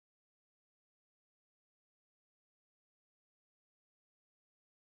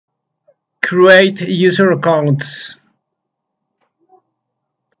create user accounts.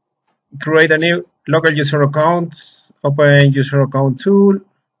 Create a new local user account, open user account tool,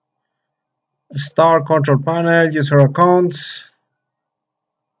 start control panel, user accounts,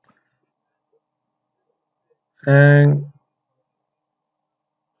 and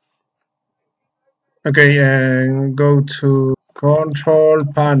okay, and go to control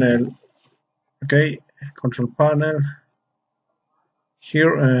panel. Okay, control panel.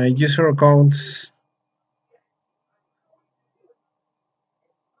 Here, user accounts,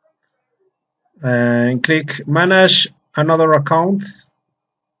 and click manage another account.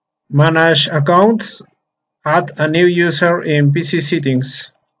 Manage accounts. Add a new user in PC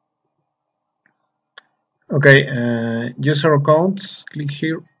settings. Okay, user accounts. Click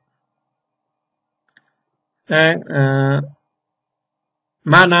here. And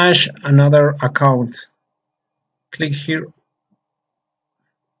manage another account. Click here.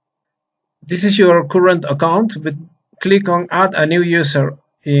 This is your current account, but click on add a new user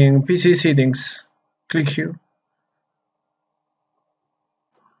in PC settings. Click here.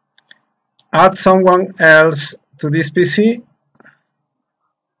 Add someone else to this PC.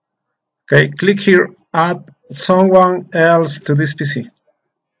 Okay, click here, add someone else to this PC.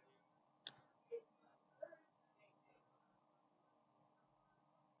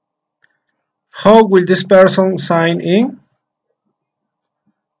 How will this person sign in?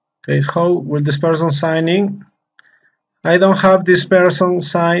 Okay, how will this person sign in? I don't have this person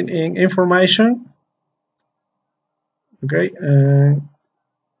sign in information. Okay,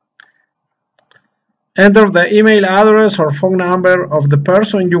 enter the email address or phone number of the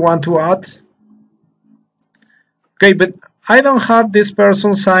person you want to add. Okay, but I don't have this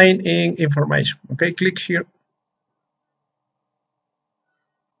person sign in information. Okay, click here.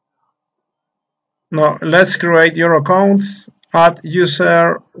 Now let's create your accounts. Add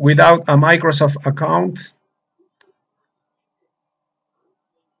user without a Microsoft account.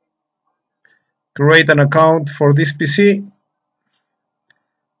 Create an account for this PC.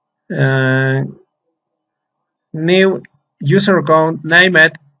 New user account, name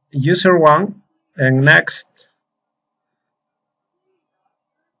it user1, and next.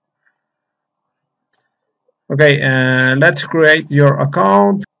 Okay, let's create your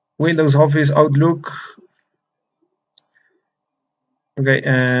account. Windows Office Outlook. Okay,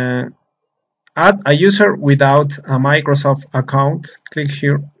 add a user without a Microsoft account. Click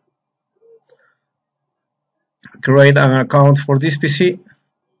here. Create an account for this PC.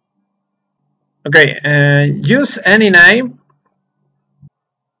 Okay, use any name.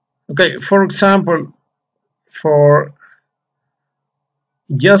 Okay, for example, for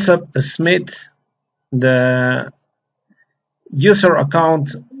Joseph Smith, the user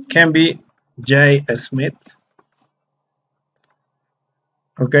account can be J. Smith.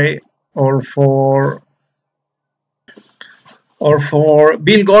 Okay, or for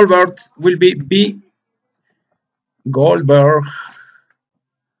Bill Goldberg will be B. Goldberg.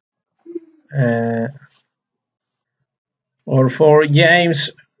 Or for James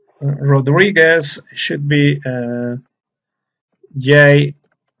Rodriguez should be J.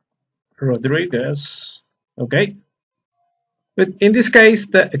 Rodriguez. Okay, but in this case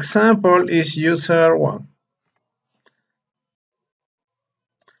the example is user1.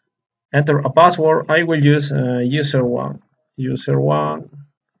 Enter a password. I will use user1. User1.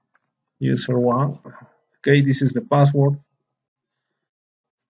 Okay, this is the password.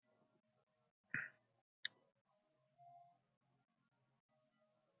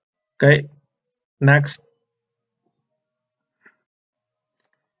 Okay, next.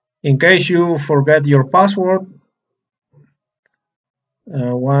 In case you forget your password,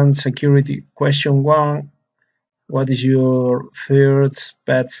 one security question 1. What is your first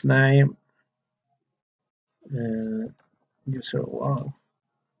pet's name? User1.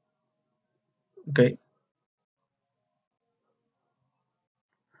 Okay.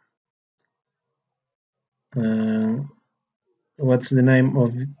 What's the name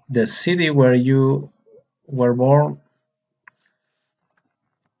of the city where you were born?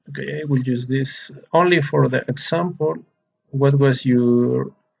 Okay, I will use this only for the example. What was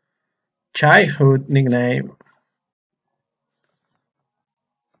your childhood nickname?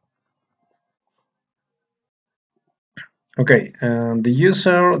 Okay, and the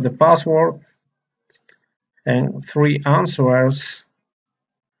user, the password, and 3 answers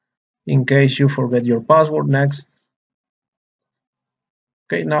in case you forget your password. Next.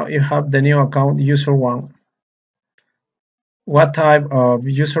 Okay, now you have the new account, user1. What type of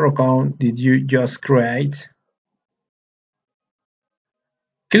user account did you just create?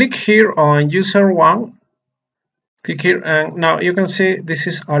 Click here on user1 Click here, and now you can see this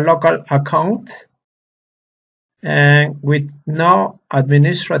is a local account and with no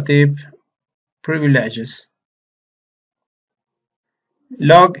administrative privileges.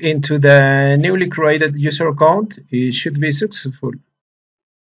 Log into the newly created user account. It should be successful.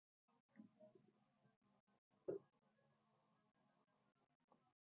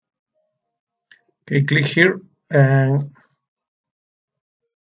 Okay, click here and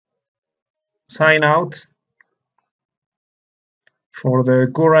sign out for the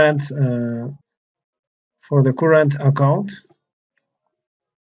current account.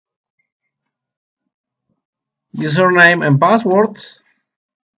 Username and password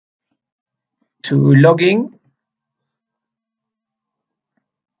to log in.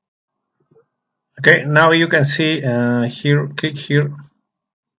 Okay, now you can see here. Click here.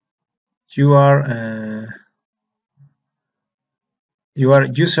 You are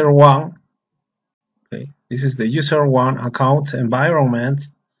user one. Okay, this is the user one account environment.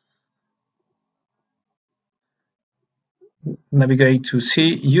 Navigate to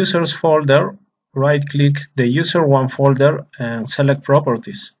see users folder. Right click the user one folder and select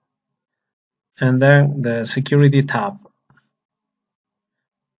properties, and then the security tab.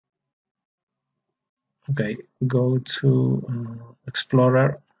 Okay, go to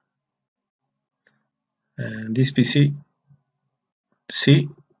Explorer and this PC, C,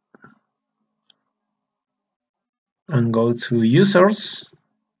 and go to users.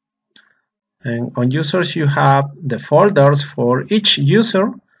 And on users you have the folders for each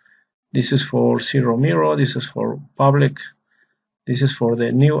user. This is for Zero Miro, this is for public, this is for the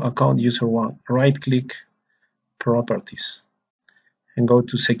new account user one. Right click properties and go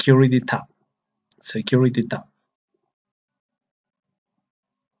to security tab. Security tab.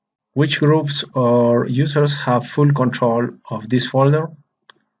 Which groups or users have full control of this folder?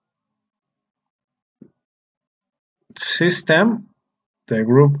 System, the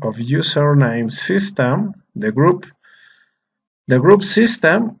group of username system, the group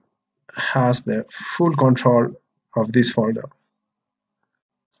system has the full control of this folder.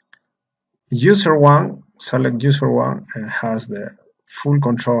 User one, select user one, and has the full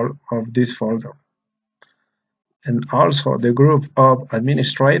control of this folder. And also the group of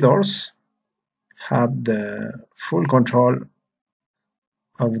administrators have the full control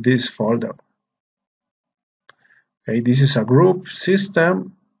of this folder. Okay, this is a group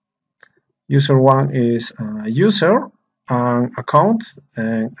system. User one is a user, an account,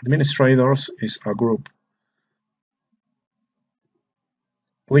 and administrators is a group.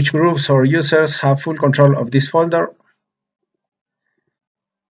 Which groups or users have full control of this folder?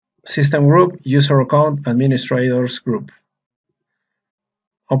 System group, user account, administrators group.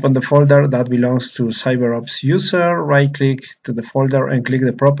 Open the folder that belongs to CyberOps user, right click to the folder and click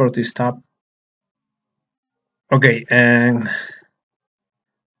the properties tab. Okay, and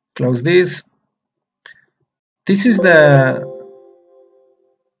close this. This is the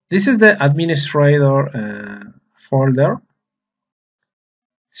administrator folder.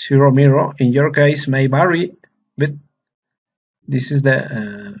 Zero Miro in your case may vary, but this is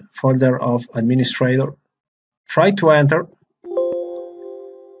the folder of administrator. Try to enter.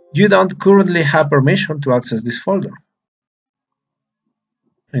 You don't currently have permission to access this folder.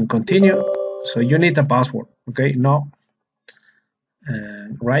 And continue. So you need a password. Okay, no.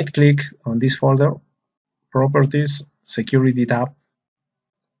 Right click on this folder, properties, security tab.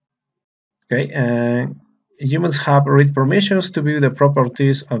 Okay, and you must have read permissions to view the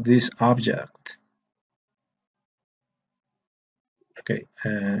properties of this object. Okay,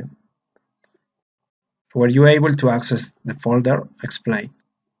 were you able to access the folder? Explain.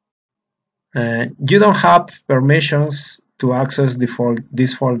 You don't have permissions to access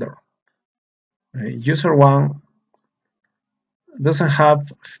this folder. User one doesn't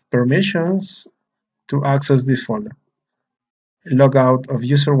have permissions to access this folder. Log out of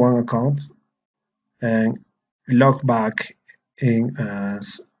user one account and log back in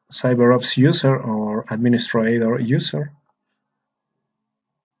as CyberOps user or administrator user.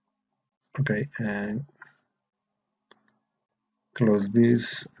 Okay, and close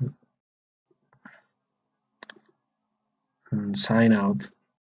this and sign out.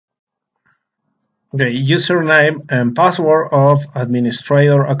 Okay, username and password of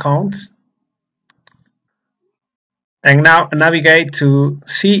administrator account. And now navigate to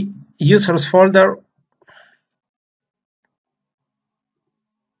see users folder.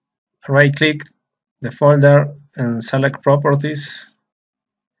 Right click the folder and select properties.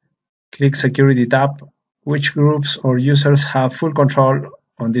 Click security tab. Which groups or users have full control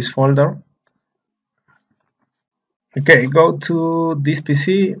on this folder? Okay, go to this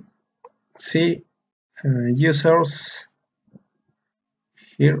PC, see, users.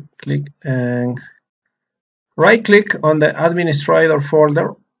 Here, click and right click on the administrator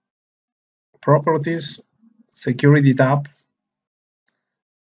folder, properties, security tab.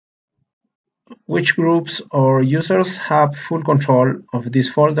 Which groups or users have full control of this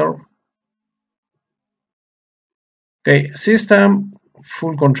folder? Okay, system,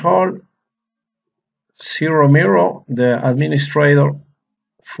 full control, zero mirror, the administrator,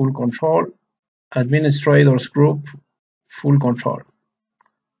 full control, administrators group, full control.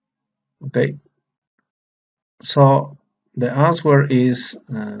 Okay, so the answer is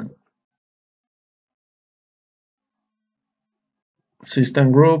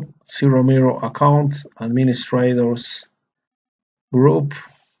system group, zero mirror account, administrators group.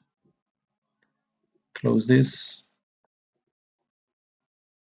 Close this.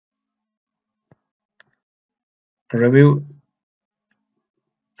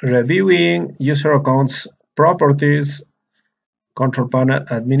 Reviewing user accounts properties, control panel,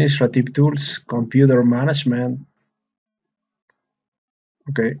 administrative tools, computer management.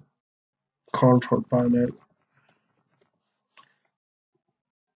 Okay, control panel,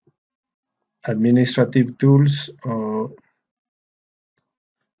 administrative tools.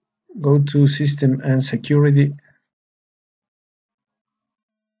 Go to system and security,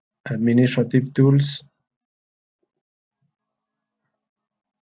 administrative tools,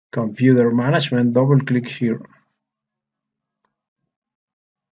 computer management. Double click here.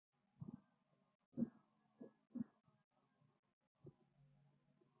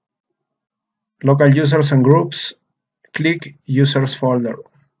 Local users and groups. Click users folder.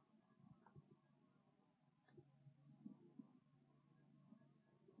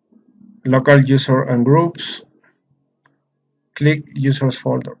 Local user and groups. Click users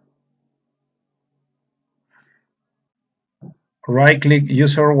folder. Right click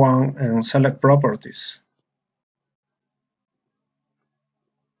user one and select properties.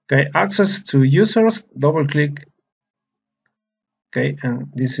 Okay, access to users, double click. Okay,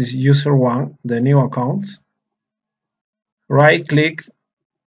 and this is user one, the new account. Right click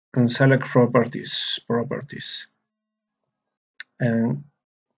and select properties, and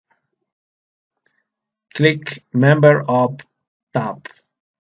click member of tab.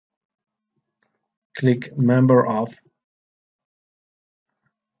 Click member of.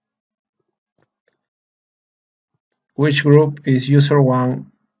 Which group is user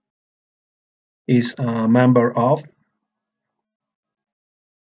one is a member of?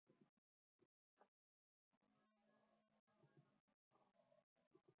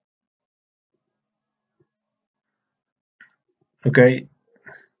 Okay,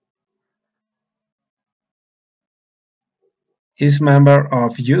 is member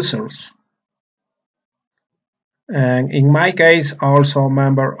of users. And in my case, also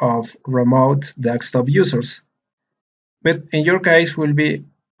member of remote desktop users. But in your case will be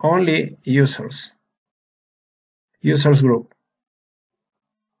only users group.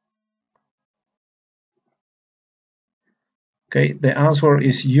 Okay, the answer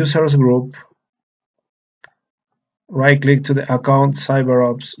is users group. Right click to the account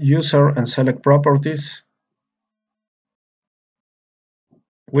CyberOps user and select properties.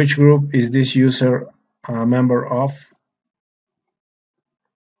 Which group is this user a member of?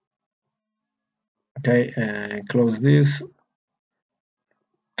 Okay, and close this.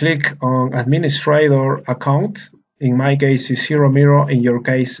 Click on administrator account. In my case is zero mirror. In your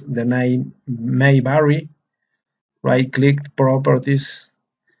case the name may vary. Right click properties,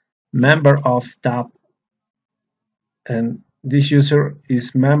 member of tab, and this user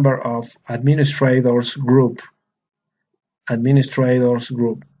is member of administrators group.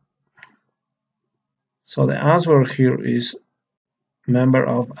 So the answer here is member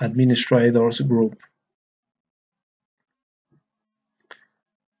of administrators group.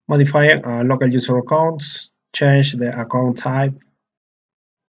 Modifying local user accounts, change the account type.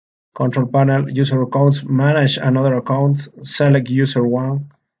 Control panel, user accounts, manage another account, select user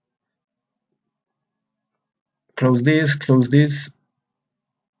one. Close this,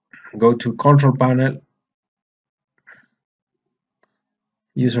 go to control panel,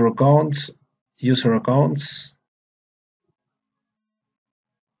 user accounts,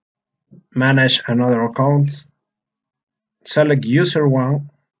 manage another account, select user one,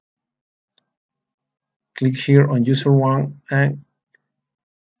 click here on user one and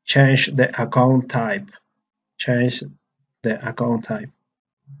change the account type.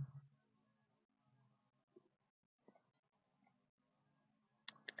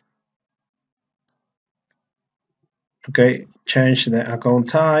 Okay, change the account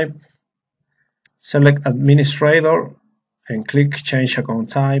type, select administrator and click change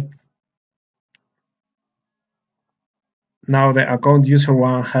account type. Now the account user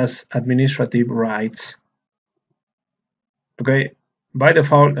one has administrative rights. Okay, by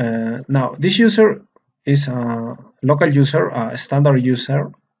default, now this user is a local user, a standard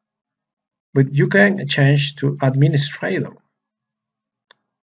user, but you can change to administrator.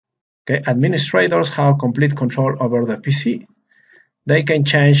 Okay, administrators have complete control over the PC. They can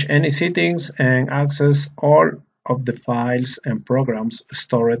change any settings and access all of the files and programs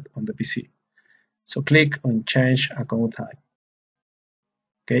stored on the PC. So click on change account type.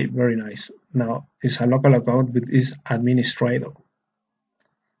 Okay, very nice. Now it's a local account with its administrator.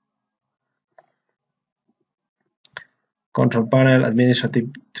 Control panel, administrative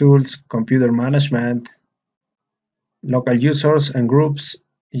tools, computer management, local users and groups,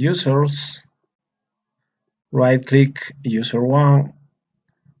 users, right click, user one,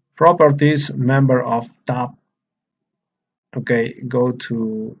 properties, member of tab. Okay, go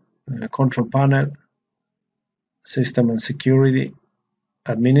to control panel, system and security,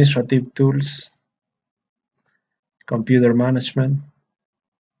 administrative tools, computer management,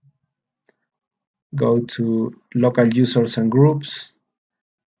 go to local users and groups,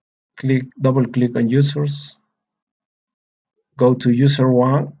 double click on users, go to user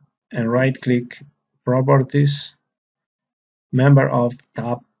one and right click properties, member of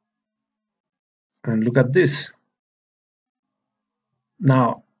tab, and look at this.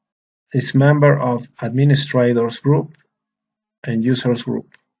 Now it's member of administrators group and users group.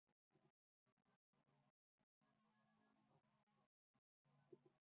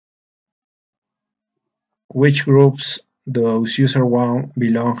 Which groups does user one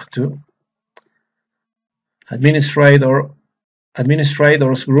belong to? Administrators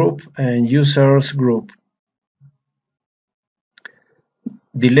group and users group.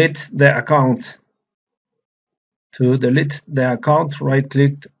 Delete the account. To delete the account, right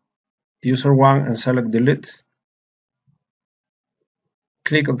click user one and select delete.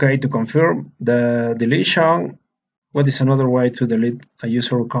 Click OK to confirm the deletion. What is another way to delete a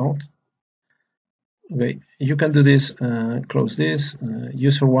user account? Okay, you can do this, close this,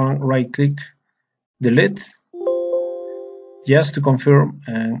 user one, right click, delete. Yes to confirm,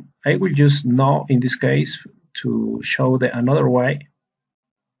 and I will use no in this case to show the another way.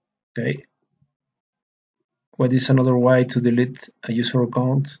 Okay, what is another way to delete a user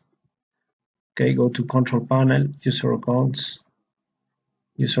account? Okay, go to control panel, user accounts,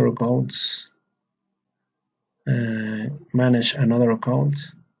 manage another account,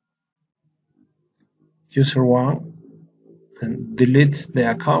 user one, and delete the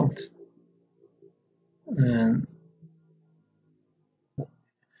account. And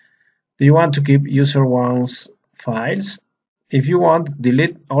do you want to keep user one's files? If you want,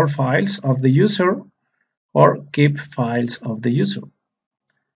 delete all files of the user or keep files of the user.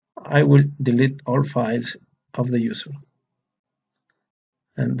 I will delete all files of the user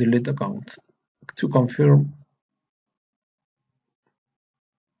and delete account to confirm.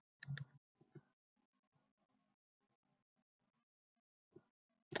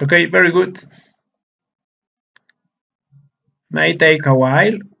 Okay, very good. May take a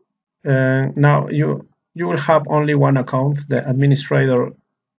while. Now you will have only one account, the administrator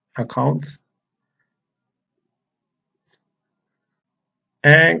account,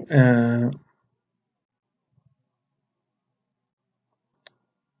 and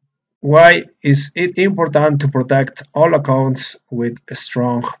why is it important to protect all accounts with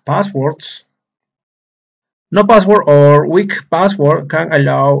strong passwords? No password or weak password can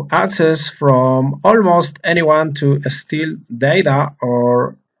allow access from almost anyone to steal data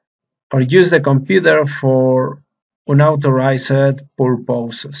or use the computer for unauthorized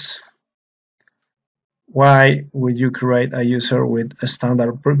purposes. Why would you create a user with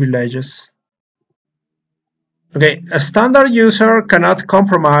standard privileges? Okay, a standard user cannot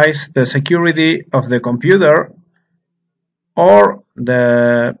compromise the security of the computer or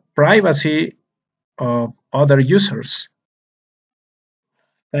the privacy of other users.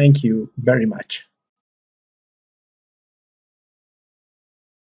 Thank you very much.